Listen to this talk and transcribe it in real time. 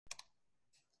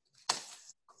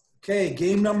Okay,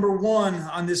 game number one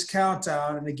on this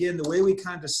countdown. And again, the way we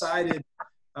kind of decided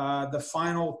the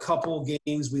final couple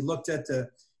games, we looked at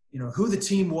who the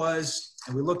team was,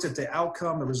 and we looked at the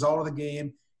outcome, the result of the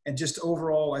game, and just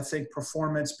overall, I think,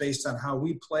 performance based on how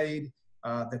we played,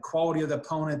 the quality of the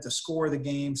opponent, the score of the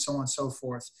game, so on and so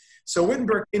forth. So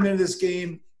Wittenberg came into this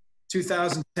game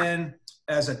 2010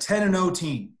 as a 10-0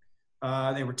 team.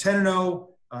 They were 10-0.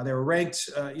 They were ranked,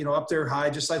 up there high,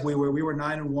 just like we were. We were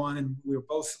 9-1, and we were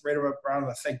both right around,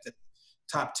 I think, the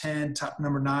top 10, top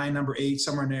number 9, number 8,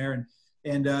 somewhere in there.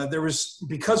 And there was,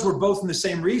 because we're both in the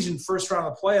same region, first round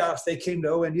of the playoffs, they came to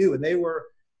ONU, and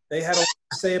they had a lot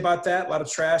to say about that. A lot of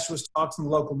trash was talked in the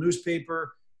local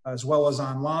newspaper as well as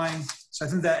online. So I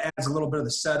think that adds a little bit of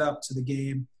the setup to the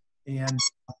game. And,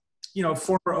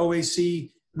 former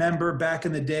OAC member back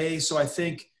in the day. So I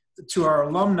think to our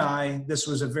alumni, this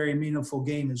was a very meaningful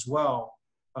game as well,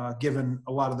 given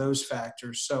a lot of those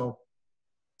factors. So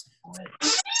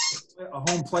a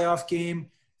home playoff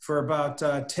game for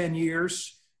about 10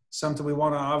 years, something we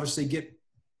want to obviously get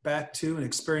back to and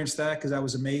experience that, because that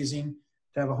was amazing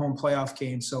to have a home playoff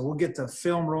game. So we'll get the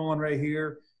film rolling right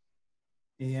here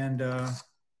and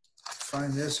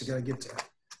find this. I got to get to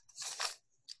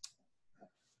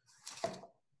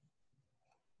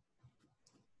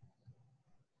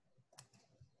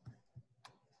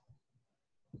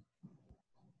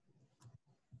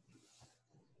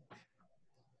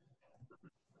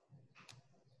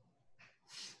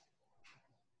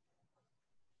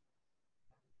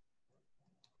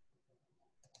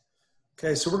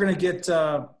Okay, so we're going to get,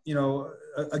 a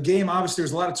game. Obviously,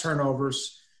 there's a lot of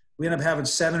turnovers. We ended up having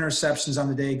 7 interceptions on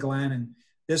the day, Glenn. And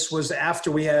this was after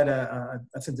we had I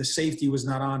think the safety was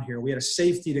not on here. We had a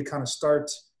safety to kind of start,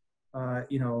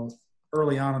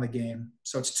 early on in the game.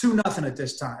 So it's 2-0 at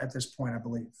this point, I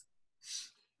believe.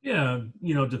 Yeah,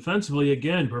 defensively,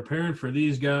 again, preparing for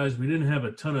these guys. We didn't have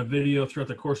a ton of video throughout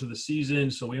the course of the season,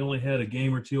 so we only had a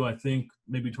game or two, I think,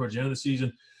 maybe towards the end of the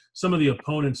season. Some of the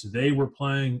opponents they were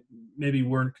playing maybe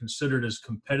weren't considered as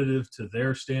competitive to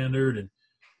their standard. And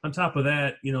on top of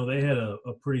that, they had a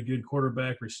pretty good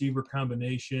quarterback receiver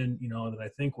combination, that I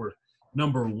think were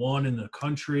number 1 in the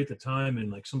country at the time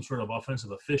in like some sort of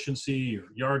offensive efficiency or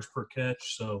yards per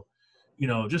catch. So,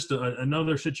 just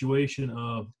another situation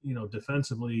of,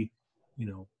 defensively,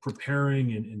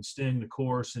 preparing and staying the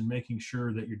course and making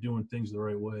sure that you're doing things the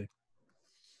right way.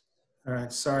 All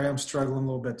right. Sorry, I'm struggling a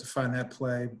little bit to find that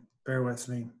play. Bear with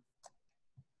me.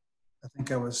 I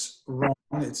think I was wrong.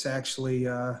 It's actually,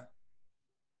 I'm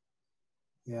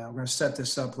going to set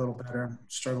this up a little better. I'm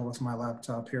struggling with my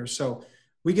laptop here. So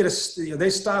we get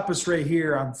they stop us right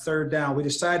here on 3rd down. We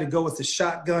decided to go with the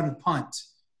shotgun punt.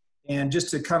 And just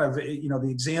to kind of,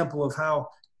 the example of how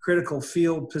critical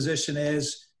field position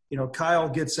is, Kyle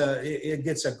gets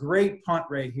a great punt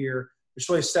right here, which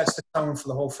really sets the tone for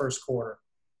the whole first quarter.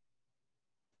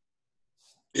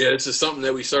 Yeah, this is something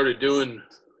that we started doing,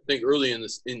 I think, early in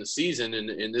the season,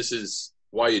 and this is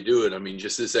why you do it. I mean,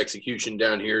 just this execution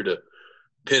down here to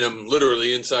pin them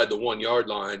literally inside the 1-yard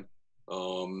line,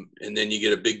 and then you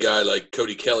get a big guy like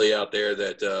Cody Kelly out there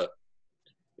that,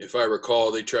 if I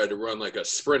recall, they tried to run like a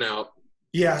sprint out.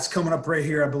 Yeah, it's coming up right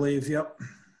here, I believe. Yep.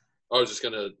 I was just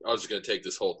gonna take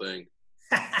this whole thing.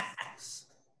 I'm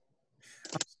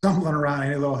stumbling around. I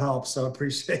need a little help, so I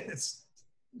appreciate it.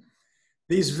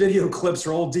 These video clips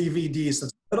are old DVDs, so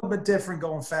it's a little bit different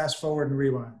going fast forward and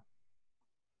rewind.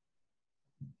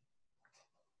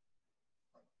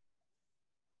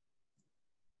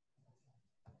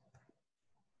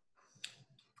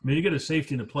 I mean, you get a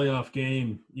safety in a playoff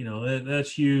game,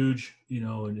 that's huge,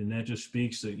 and that just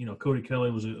speaks that, Cody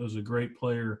Kelly was a great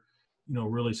player,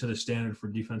 really set a standard for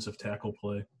defensive tackle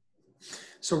play.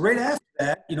 So right after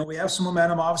that, we have some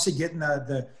momentum, obviously getting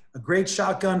a great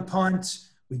shotgun punt.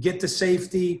 We get the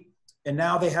safety, and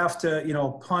now they have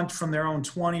to, punt from their own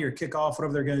 20 or kick off,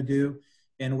 whatever they're going to do.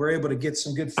 And we're able to get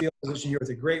some good field position here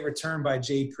with a great return by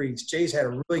Jay Priest. Jay's had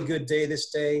a really good day this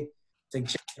day. I think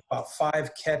Jay had about 6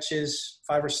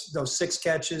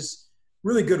 catches.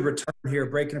 Really good return here,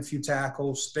 breaking a few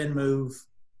tackles, spin move.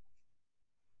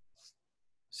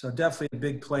 So definitely a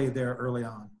big play there early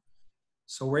on.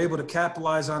 So we're able to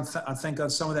capitalize on, I think, on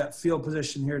some of that field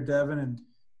position here, Devin, and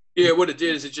yeah, what it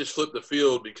did is it just flipped the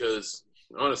field because,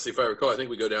 honestly, if I recall, I think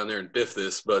we go down there and biff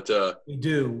this. But we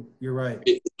do. You're right.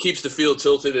 It keeps the field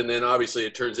tilted, and then obviously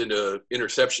it turns into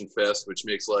interception fest, which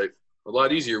makes life a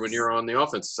lot easier when you're on the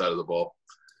offensive side of the ball.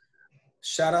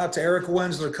 Shout out to Eric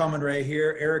Wensler coming right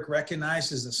here. Eric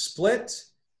recognizes the split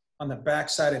on the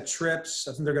backside of trips.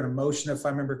 I think they're going to motion, if I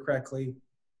remember correctly.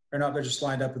 Or not, they're just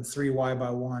lined up in 3 wide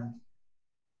by 1.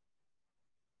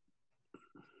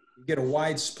 You get a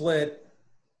wide split,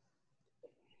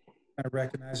 kind of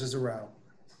recognizes a route.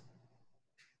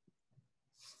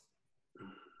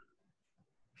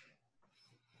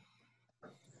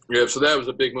 Yeah, so that was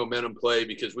a big momentum play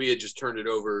because we had just turned it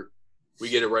over. We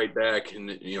get it right back,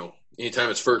 and anytime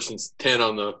it's 1st and 10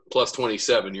 on the plus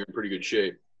 27, you're in pretty good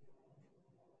shape.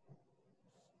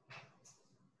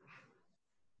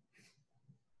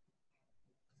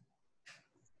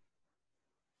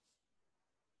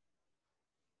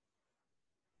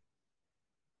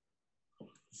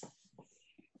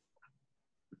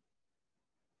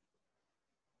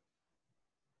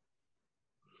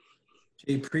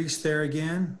 Jay Priest there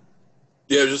again.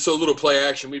 Yeah, just a little play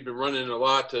action. We've been running a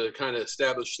lot to kind of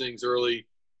establish things early.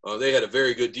 They had a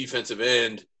very good defensive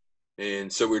end,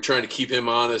 and so we were trying to keep him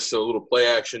honest. So a little play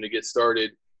action to get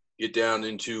started, get down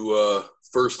into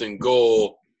 1st and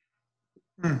goal.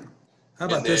 How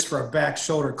about this for a back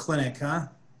shoulder clinic, huh?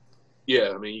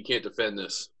 Yeah, I mean, you can't defend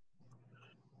this.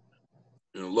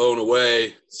 Low and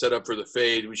away, set up for the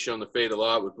fade. We've shown the fade a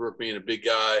lot with Brooke being a big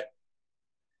guy.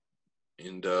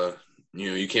 And,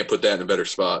 you can't put that in a better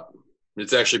spot.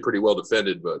 It's actually pretty well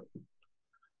defended, but.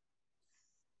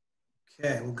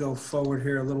 Okay, we'll go forward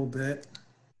here a little bit.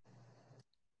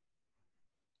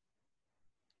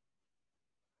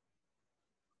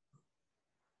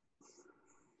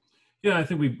 Yeah, I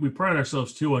think we pride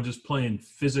ourselves, too, on just playing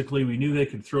physically. We knew they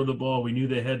could throw the ball. We knew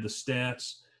they had the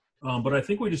stats. But I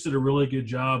think we just did a really good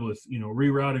job with,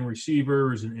 rerouting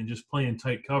receivers and just playing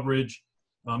tight coverage.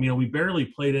 We barely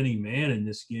played any man in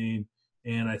this game.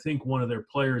 And I think one of their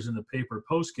players in the paper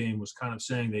post-game was kind of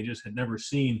saying they just had never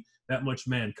seen that much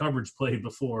man coverage played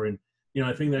before. And,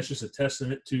 I think that's just a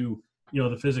testament to, the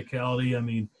physicality. I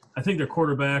mean, I think their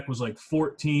quarterback was like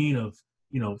 14 of,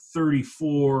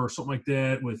 34 or something like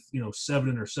that with,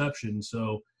 7 interceptions.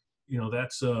 So,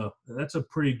 that's a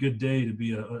pretty good day to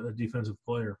be a defensive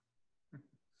player.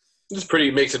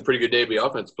 Makes it a pretty good day to be an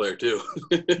offensive player, too.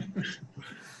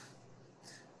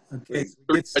 Okay,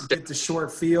 so get the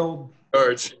short field.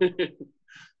 Yards.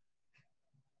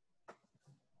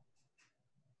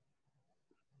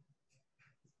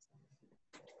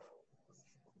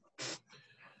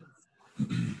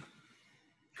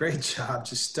 Great job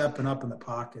just stepping up in the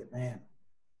pocket, man.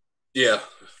 Yeah,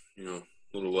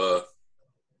 little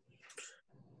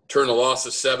turn the loss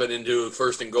of 7 into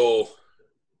 1st and goal.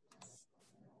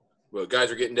 Well,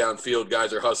 guys are getting downfield.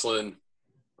 Guys are hustling.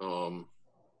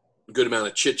 Good amount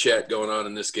of chit-chat going on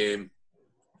in this game.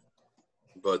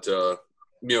 But,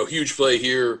 huge play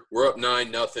here. We're up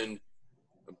 9-0.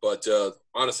 But,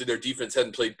 honestly, their defense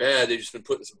hadn't played bad. They've just been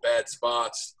put in some bad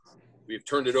spots. We've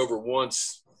turned it over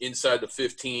once inside the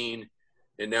 15,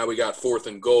 and now we got 4th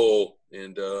and goal.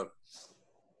 And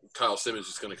Kyle Simmons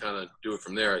is going to kind of do it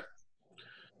from there,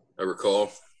 I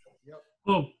recall.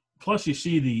 Well, plus you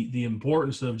see the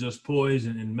importance of just poise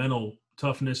and mental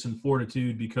toughness and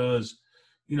fortitude because,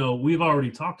 we've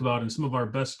already talked about in some of our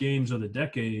best games of the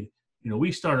decade,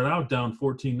 we started out down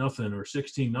 14-0 or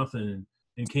 16-0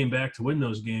 and came back to win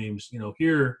those games.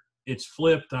 Here it's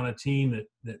flipped on a team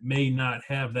that may not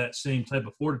have that same type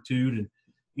of fortitude. And,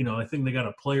 I think they got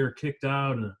a player kicked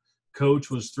out and a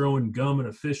coach was throwing gum at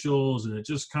officials and it's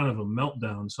just kind of a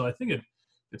meltdown. So I think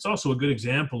it's also a good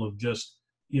example of just,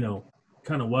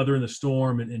 kind of weathering the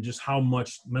storm and just how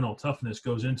much mental toughness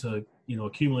goes into,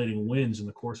 accumulating wins in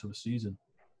the course of a season.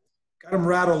 Got them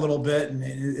rattled a little bit, and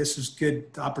this was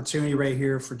good opportunity right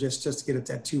here for just to get at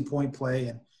that 2-point play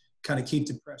and kind of keep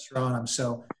the pressure on them.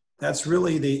 So that's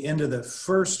really the end of the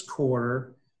first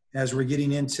quarter. As we're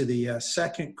getting into the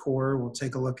second quarter, we'll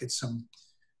take a look at some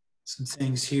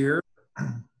things here.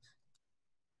 I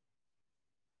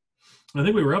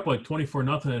think we were up like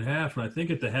 24-0 at half, and I think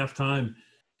at the halftime,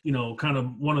 kind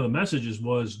of one of the messages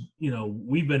was,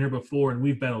 we've been here before and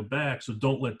we've battled back, so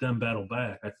don't let them battle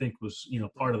back, I think was,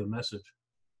 part of the message.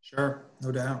 Sure,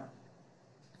 no doubt.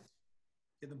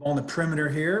 Get the ball on the perimeter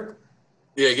here.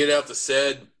 Yeah, get out the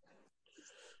said.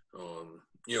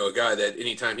 A guy that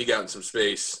anytime he got in some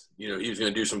space, he was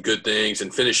going to do some good things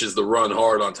and finishes the run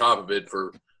hard on top of it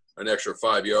for an extra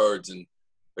 5 yards. And,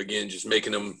 again, just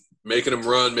making them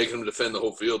run, making them defend the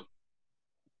whole field.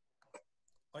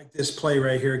 Like this play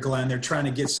right here, Glenn. They're trying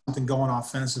to get something going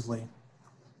offensively.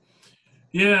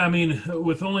 Yeah, I mean,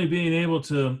 with only being able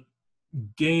to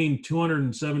gain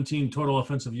 217 total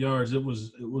offensive yards, it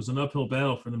was an uphill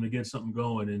battle for them to get something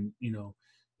going. And,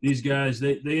 these guys,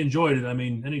 they enjoyed it. I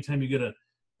mean, anytime you get a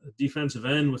defensive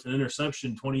end with an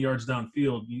interception 20 yards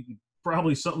downfield,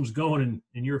 probably something's going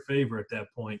in your favor at that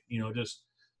point. Just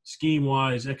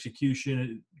scheme-wise,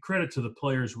 execution, credit to the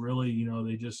players really.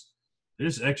 They just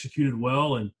executed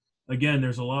well. And again,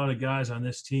 there's a lot of guys on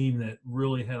this team that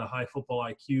really had a high football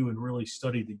IQ and really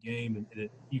studied the game, and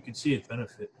you can see it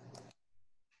benefit.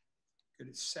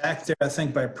 Good sack there, I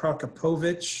think, by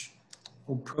Prokopovich,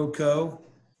 old Proko.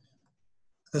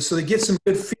 So they get some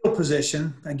good field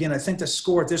position. Again, I think the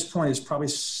score at this point is probably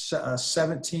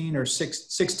 17 or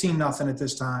 16 nothing at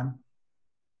this time.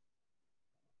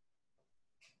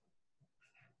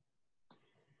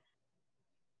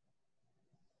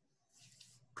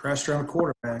 Pressure on the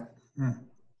quarterback.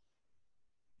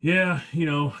 Yeah,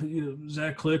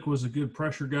 Zach Click was a good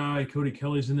pressure guy. Cody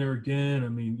Kelly's in there again. I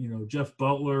mean, Jeff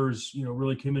Butler's,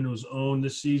 really came into his own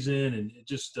this season, and it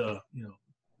just,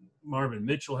 Marvin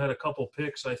Mitchell had a couple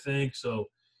picks, I think. So,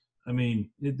 I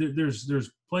mean,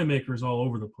 there's playmakers all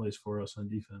over the place for us on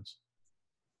defense.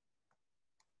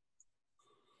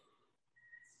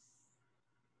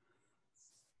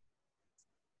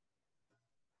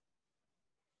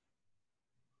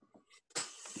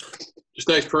 Just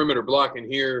nice perimeter blocking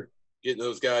here, getting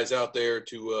those guys out there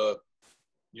to,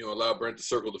 allow Brent to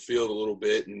circle the field a little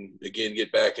bit and, again,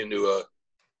 get back into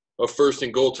a first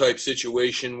and goal type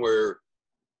situation where,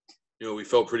 we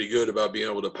felt pretty good about being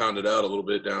able to pound it out a little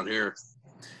bit down here.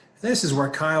 This is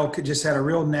where Kyle just had a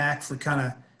real knack for kind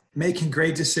of making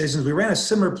great decisions. We ran a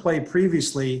similar play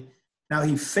previously. Now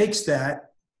he fakes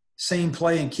that same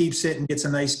play and keeps it and gets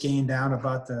a nice gain down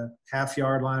about the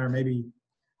half-yard line, or maybe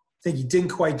I think he didn't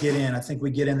quite get in. I think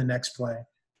we get in the next play.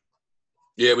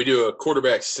 Yeah, we do a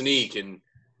quarterback sneak, and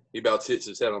he about hits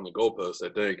his head on the goalpost, I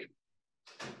think.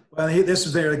 Well, this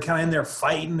was there kind of in there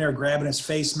fighting. They're grabbing his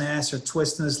face mask or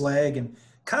twisting his leg. And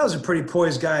Kyle's a pretty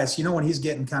poised guy. So, when he's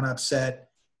getting kind of upset,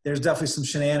 there's definitely some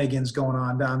shenanigans going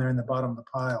on down there in the bottom of the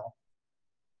pile.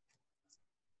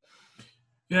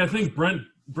 Yeah, I think Brent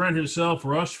himself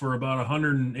rushed for about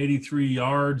 183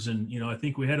 yards. And, I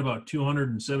think we had about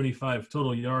 275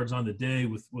 total yards on the day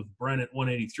with Brent at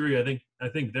 183. I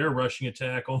think their rushing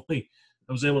attack only –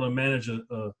 I was able to manage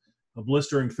a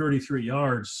blistering 33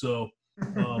 yards. So,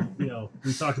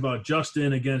 we talked about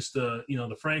Justin against the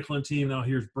Franklin team. Now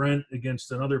here's Brent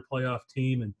against another playoff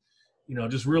team. And,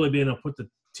 just really being able to put the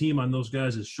team on those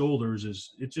guys' shoulders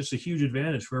it's just a huge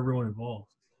advantage for everyone involved.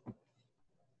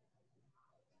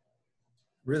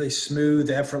 Really smooth,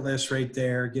 effortless right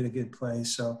there. Get a good play.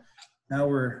 So now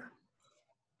we're –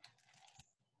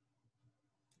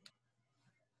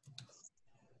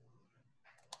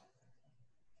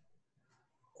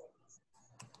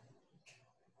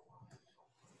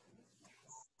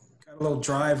 got a little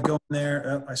drive going there.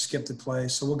 Oh, I skipped the play.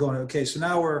 So we'll go on. Okay, so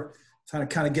now we're kind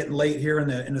of getting late here in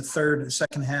the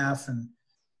second half, and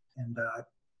I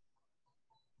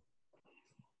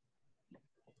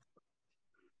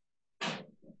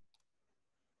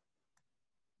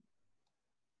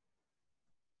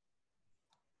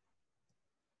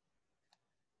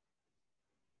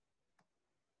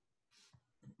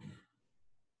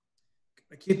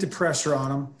keep the pressure on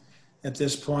them at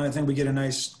this point. I think we get a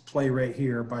nice play right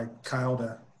here by Kyle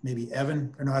to maybe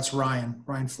Evan, or no, that's Ryan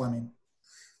Fleming.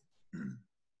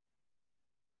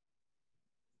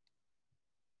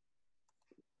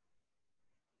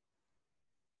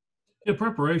 Yeah,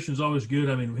 preparation is always good.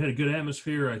 I mean, we had a good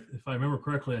atmosphere. If I remember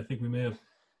correctly, I think we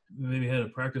maybe had a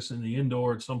practice in the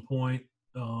indoor at some point.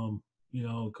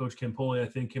 Coach Campoli, I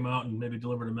think, came out and maybe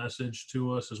delivered a message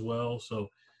to us as well. So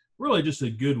really just a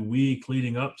good week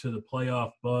leading up to the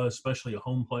playoff buzz, especially a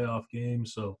home playoff game.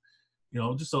 So,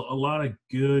 just a lot of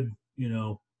good,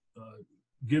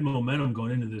 good momentum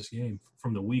going into this game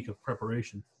from the week of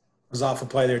preparation. Was off a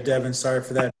play there, Devin. Sorry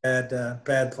for that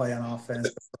bad play on offense.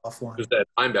 Off one. Just that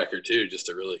linebacker too, just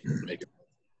to really make it.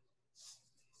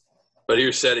 But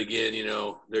here's set again.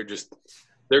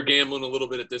 They're gambling a little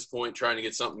bit at this point, trying to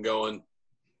get something going.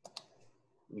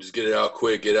 Just get it out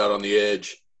quick, get out on the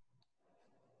edge.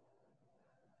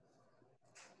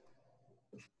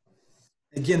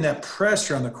 Again, that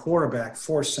pressure on the quarterback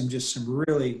forced some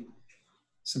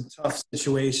tough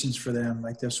situations for them,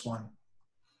 like this one.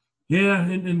 Yeah,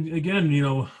 and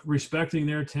again, respecting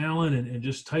their talent and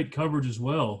just tight coverage as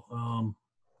well. I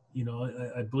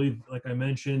believe, like I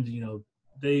mentioned,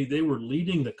 they were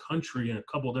leading the country in a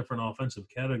couple of different offensive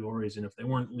categories, and if they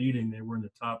weren't leading, they were in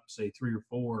the top, say, 3 or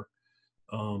 4.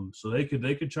 So they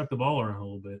could chuck the ball around a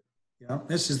little bit. Yeah,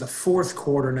 this is the fourth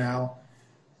quarter now.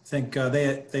 I think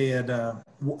they had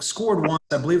scored once.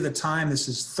 I believe the time, this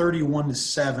is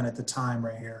 31-7 at the time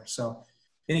right here. So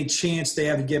any chance they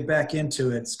have to get back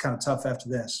into it, it's kind of tough after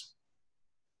this.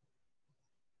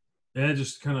 Yeah,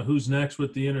 just kind of who's next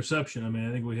with the interception. I mean,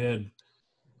 I think we had,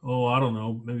 I don't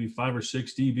know, maybe 5 or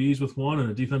 6 DBs with one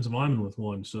and a defensive lineman with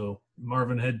one. So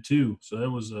Marvin had 2. So it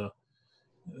was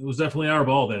definitely our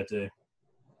ball that day.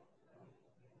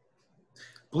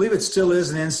 believe it still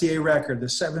is an NCAA record. The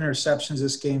 7 interceptions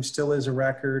this game still is a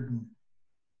record. And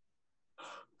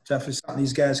definitely something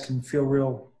these guys can feel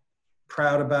real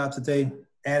proud about that they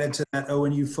added to that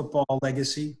ONU football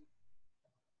legacy.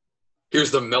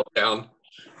 Here's the meltdown.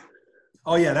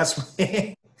 Oh yeah, this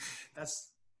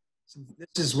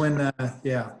is when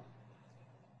yeah.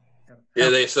 Yeah,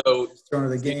 they so thrown to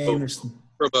the game.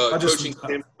 From a coaching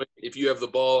standpoint, if you have the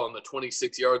ball on the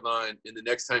 26-yard line and the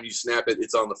next time you snap it,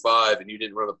 it's on the 5 and you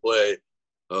didn't run a play,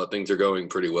 things are going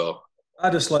pretty well. I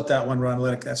just let that one run.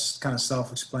 That's kind of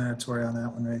self-explanatory on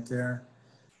that one right there.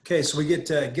 Okay, so we get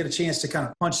a chance to kind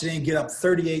of punch it in, get up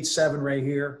 38-7 right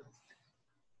here.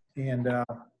 And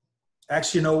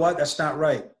actually, you know what? That's not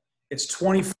right. It's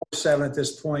 24-7 at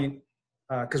this point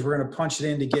because we're going to punch it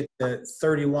in to get to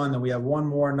 31. Then we have one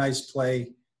more nice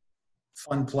play,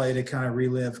 fun play to kind of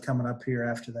relive coming up here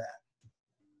after that.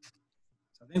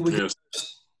 So I think we can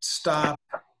stop.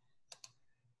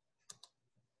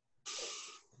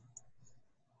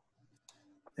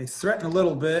 They threaten a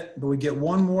little bit, but we get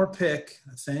one more pick,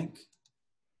 I think.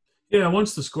 Yeah,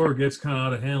 once the score gets kind of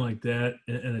out of hand like that,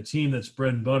 and a team that's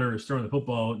bread and butter is throwing the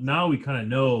football, now we kind of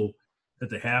know that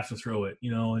they have to throw it,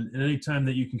 and any time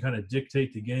that you can kind of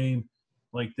dictate the game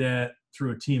like that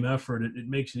through a team effort, it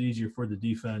makes it easier for the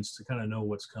defense to kind of know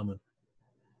what's coming.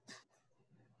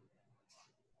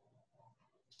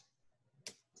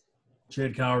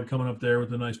 Chad Coward coming up there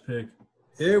with a nice pick.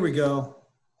 Here we go.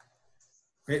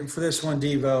 Waiting for this one,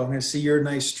 Devo. I'm going to see your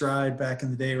nice stride back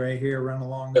in the day right here, run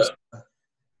along this.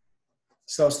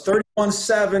 So it's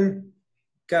 31-7.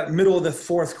 Got middle of the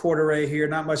fourth quarter right here.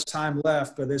 Not much time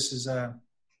left, but this is a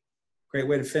great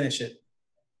way to finish it.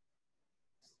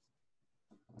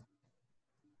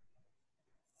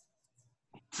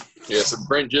 Yeah, so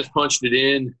Brent just punched it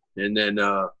in and then,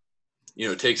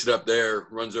 takes it up there,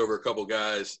 runs over a couple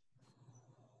guys.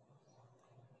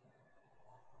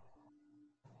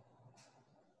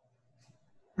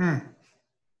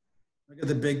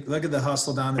 Look at the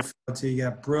hustle down the field too. You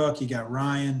got Brooke, you got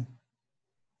Ryan.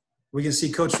 We can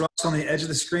see Coach Ross on the edge of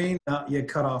the screen. You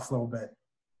cut off a little bit.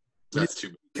 That's too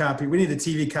bad. Copy. We need a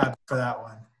TV copy for that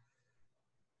one.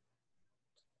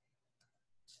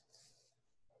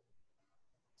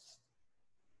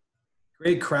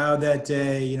 Great crowd that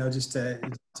day. Just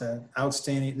an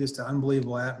outstanding, just an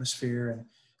unbelievable atmosphere.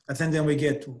 And then we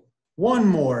get one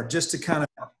more just to kind of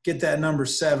get that number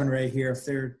 7 right here. If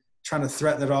they're trying to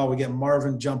threaten it all, we get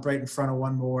Marvin jump right in front of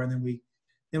one more, and then we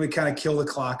kind of kill the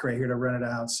clock right here to run it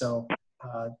out. So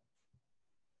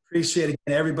appreciate again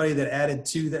everybody that added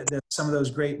to some of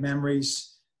those great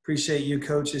memories. Appreciate you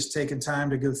coaches taking time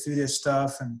to go through this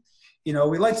stuff. And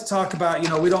we like to talk about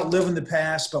we don't live in the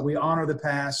past, but we honor the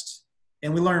past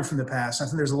and we learn from the past. I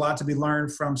think there's a lot to be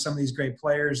learned from some of these great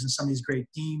players and some of these great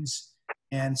teams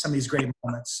and some of these great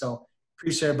moments. So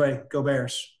appreciate everybody. Go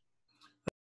Bears.